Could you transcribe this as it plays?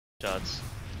shots.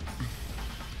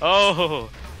 Oh!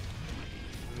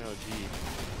 No, gee.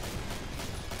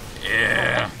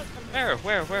 Yeah! Where?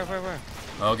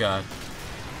 Oh god.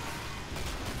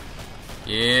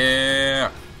 Yeah!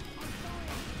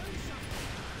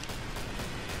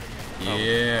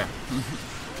 Yeah!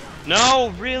 No,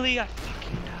 really? I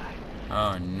fucking died.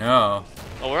 Oh no.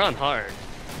 Oh, we're on hard.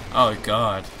 Oh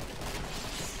god.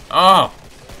 Oh!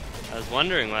 I was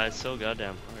wondering why it's so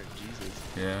goddamn hard. Jesus.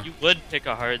 Yeah. You would pick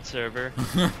a hard server.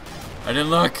 I didn't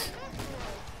look.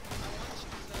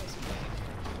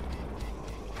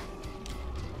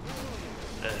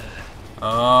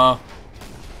 Oh.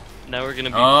 Now we're gonna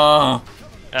be. Oh.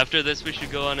 After this, we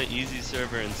should go on an easy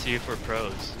server and see if we're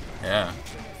pros. Yeah.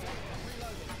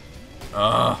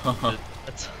 Oh.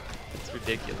 That's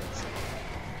ridiculous.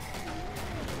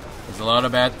 There's a lot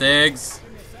of bad things.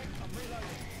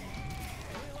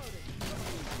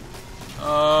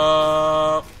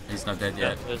 Oh. He's not dead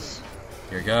yet.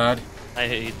 You're good. I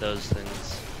hate those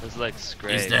things. Those like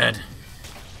scrape. He's dead.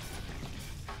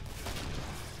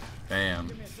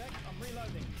 Bam.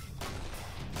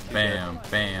 Bam,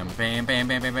 bam, bam, bam,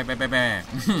 bam, bam, bam, bam, bam,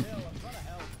 bam.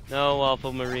 No,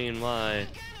 Alpha Marine, why?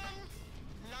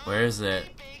 Where is it?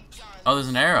 Oh, there's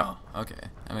an arrow. Okay,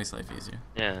 that makes life easier.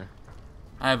 Yeah.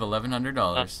 I have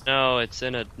 $1,100. No, it's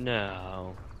in a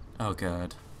no. Oh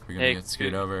god, we're gonna get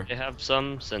screwed over. I have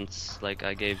some since like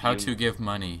I gave How you to give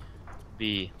money?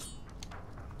 B.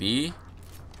 B?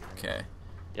 Okay.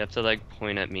 You have to like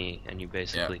point at me and you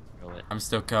basically throw it. I'm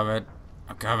still coming.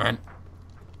 I'm coming.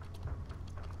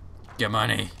 Get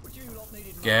money.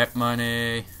 Get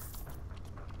money.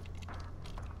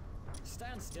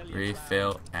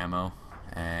 Refill ammo.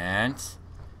 And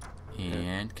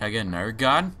can I get another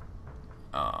gun?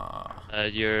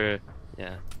 Yeah.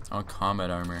 Oh,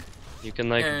 combat armor. You can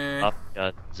like pop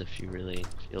guns if you really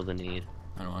feel the need.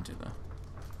 I don't want to though.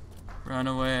 Run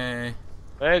away.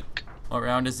 Quick. What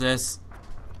round is this?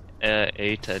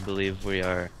 8, I believe we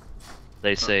are.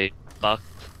 They say fucked.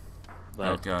 But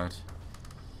Oh god.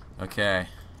 Okay.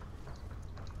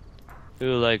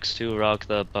 who likes to rock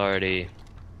the party?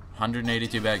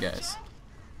 182 bad guys.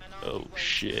 Oh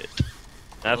shit.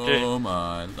 After Oh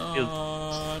my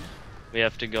lord. we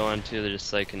have to go on to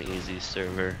just like an easy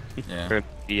server. Yeah. Or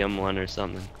BM1 or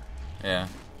something. Yeah.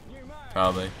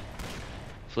 Probably.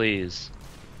 Please.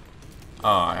 Oh,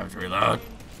 I have to reload.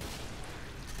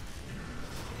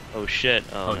 Oh shit.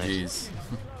 Oh Nice. jeez.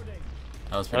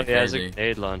 That was Oh, pretty he has a crazy.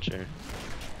 grenade launcher.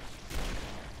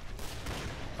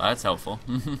 Well, that's helpful.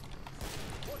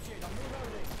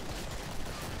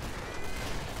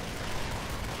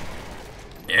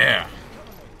 Yeah.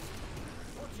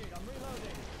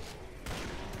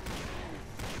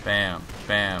 Bam,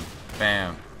 bam,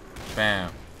 bam,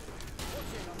 bam.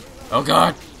 Oh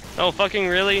god. Oh fucking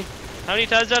really? How many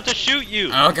times do I have to shoot you?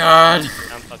 Oh god.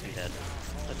 I'm fucking dead.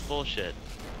 That's bullshit.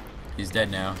 He's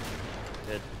dead now.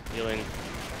 Good. Healing.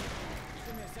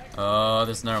 Oh,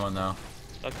 there's another one though.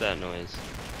 Fuck that noise.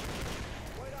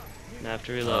 And I have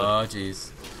to reload. Oh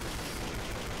jeez.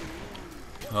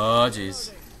 Oh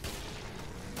jeez.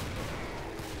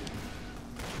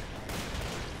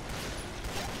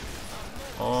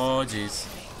 Oh jeez.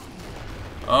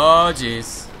 Oh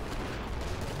jeez.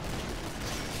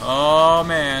 Oh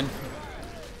man.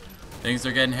 Things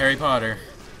are getting Harry Potter.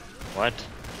 What?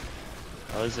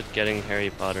 How is it getting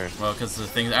Harry Potter? Well, because the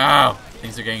things. Ow!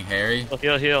 Things are getting hairy. Oh,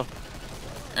 heal.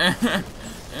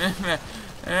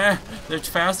 They're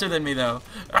faster than me though.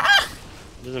 Ah!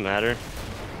 Doesn't matter.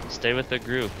 Stay with the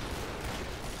group.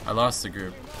 I lost the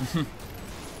group.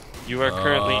 You are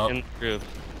currently in the group.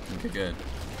 Okay, good.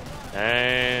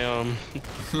 Damn.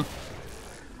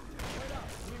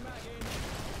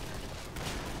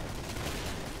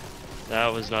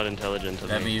 That was not intelligent of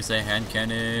Let me me. use a hand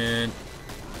cannon.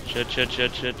 Shit.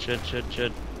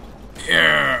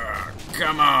 Yeah!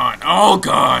 Come on! Oh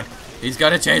god! He's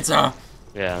got a chainsaw!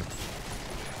 Yeah.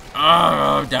 Oh,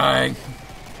 I'm dying.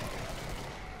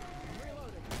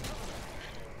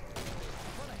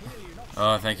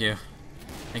 Oh, thank you.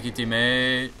 Thank you,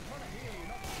 teammate.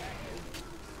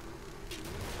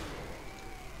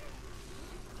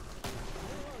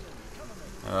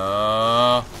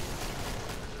 Oh.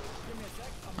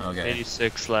 Okay.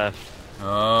 86 left.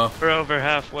 Oh. We're over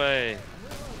halfway.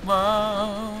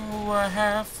 Whoa, we're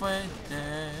halfway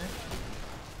there.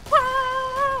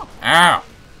 Whoa. Ow!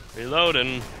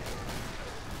 Reloading.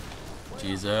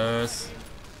 Jesus.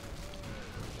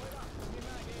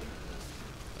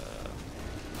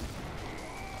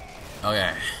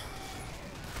 Okay.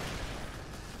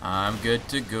 I'm good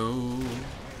to go.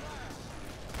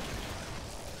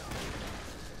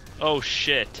 Oh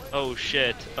shit. Oh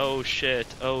shit. Oh shit.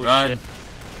 Oh Run. shit.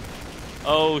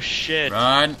 Oh shit.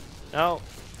 Run. No.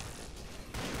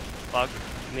 Fuck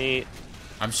me.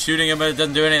 I'm shooting him, but it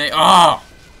doesn't do anything. Oh!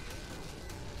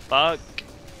 Fuck.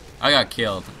 I got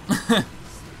killed.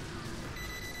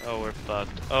 Oh, we're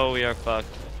fucked. Oh, we are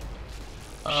fucked.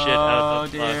 Shit Oh, out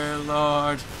of the dear fuck.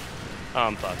 Lord. Oh,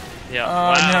 I'm fucked. Yeah.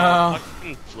 Oh, wow. no.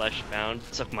 Fucking FLESHPOUND.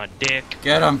 Suck my dick.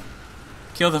 Get him.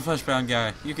 Kill the FLESHPOUND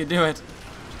guy. You can do it.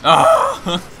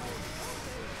 Oh!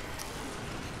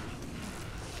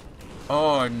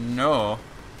 Oh, no.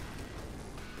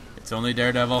 It's only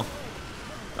Daredevil.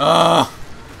 Oh!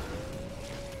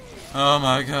 Oh,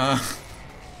 my God.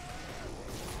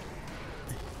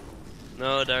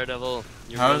 No, Daredevil.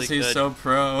 You're How really is he good. so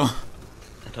pro?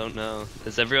 I don't know.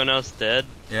 Is everyone else dead?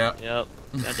 Yeah. Yep.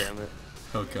 God damn it.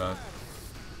 Oh, God.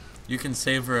 You can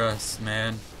savor us,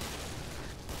 man.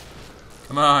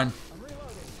 Come on.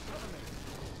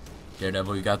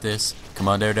 Daredevil, you got this. Come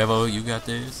on, Daredevil, you got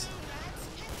this.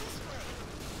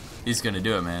 He's gonna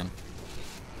do it, man.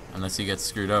 Unless he gets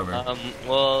screwed over.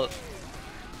 Well,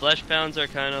 FLESHPOUNDs are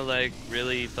kind of like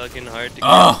really fucking hard to kill.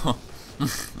 Oh!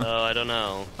 So I don't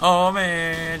know. Oh,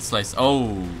 man. Slice.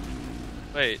 Oh.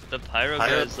 Wait, the pyro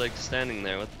guy's like standing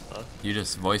there. What the fuck? You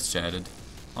just voice chatted.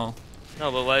 Oh.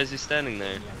 No, but why is he standing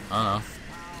there? I don't know.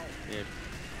 Weird.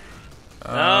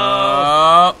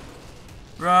 Oh!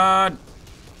 Run!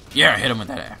 Yeah, hit him with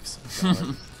that axe.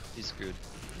 God, he's screwed.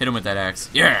 Hit him with that axe.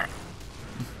 Yeah!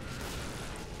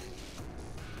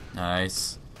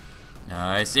 Nice.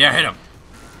 Nice. Yeah, hit him!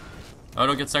 Oh,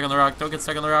 don't get stuck on the rock. Don't get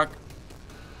stuck on the rock.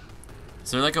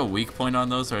 Is there like a weak point on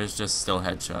those, or is it just still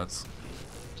headshots?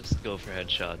 Just go for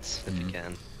headshots if you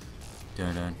can.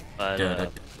 Dun dun. But Dun dun.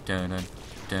 Dun dun.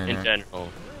 Dun in dun. general.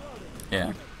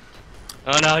 Yeah.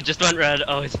 Oh no, it just went red.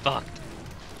 Oh, he's fucked.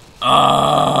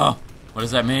 Oh! What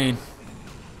does that mean?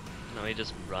 No, he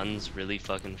just runs really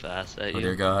fucking fast at Oh you.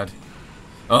 dear God.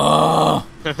 Oh!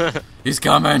 He's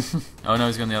coming! Oh no,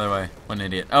 he's going the other way. What an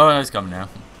idiot. Oh no, he's coming now.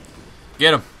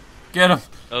 Get him! Get him!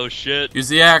 Oh shit. Use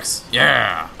the axe!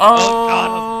 Yeah!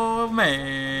 Oh,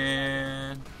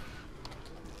 man!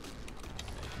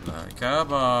 Like a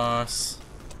boss.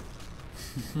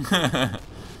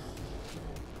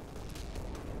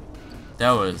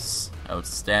 That was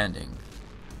outstanding,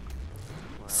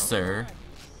 Wow. sir.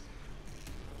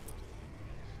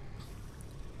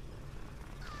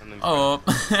 I'm impressed.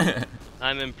 Oh!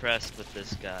 I'm impressed with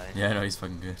this guy. Yeah, no, he's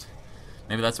fucking good.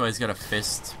 Maybe that's why he's got a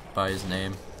fist by his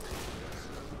name.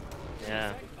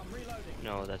 Yeah.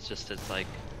 No, that's just it's like.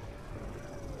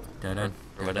 Dun-dun,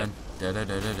 Or whatever. dun-dun,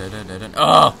 dun-dun, dun-dun, dun-dun.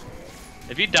 Oh!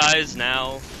 If he dies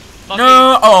now, fucking,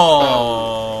 No!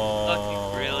 Oh!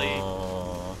 fucking really,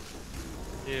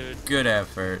 dude. Good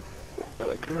effort.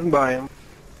 I couldn't buy him.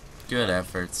 Good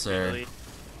effort, sir. Really.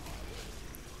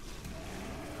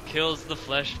 Kills the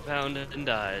FLESHPOUND and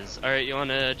dies. Alright, you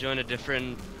wanna join a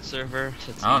different server?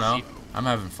 That's I don't know. easy. I'm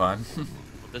having fun.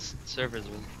 This server's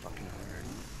really fucking hard.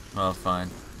 Well, fine.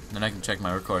 Then I can check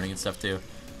my recording and stuff too.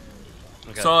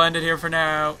 Okay. So I'll end it here for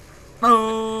now.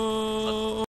 Oh!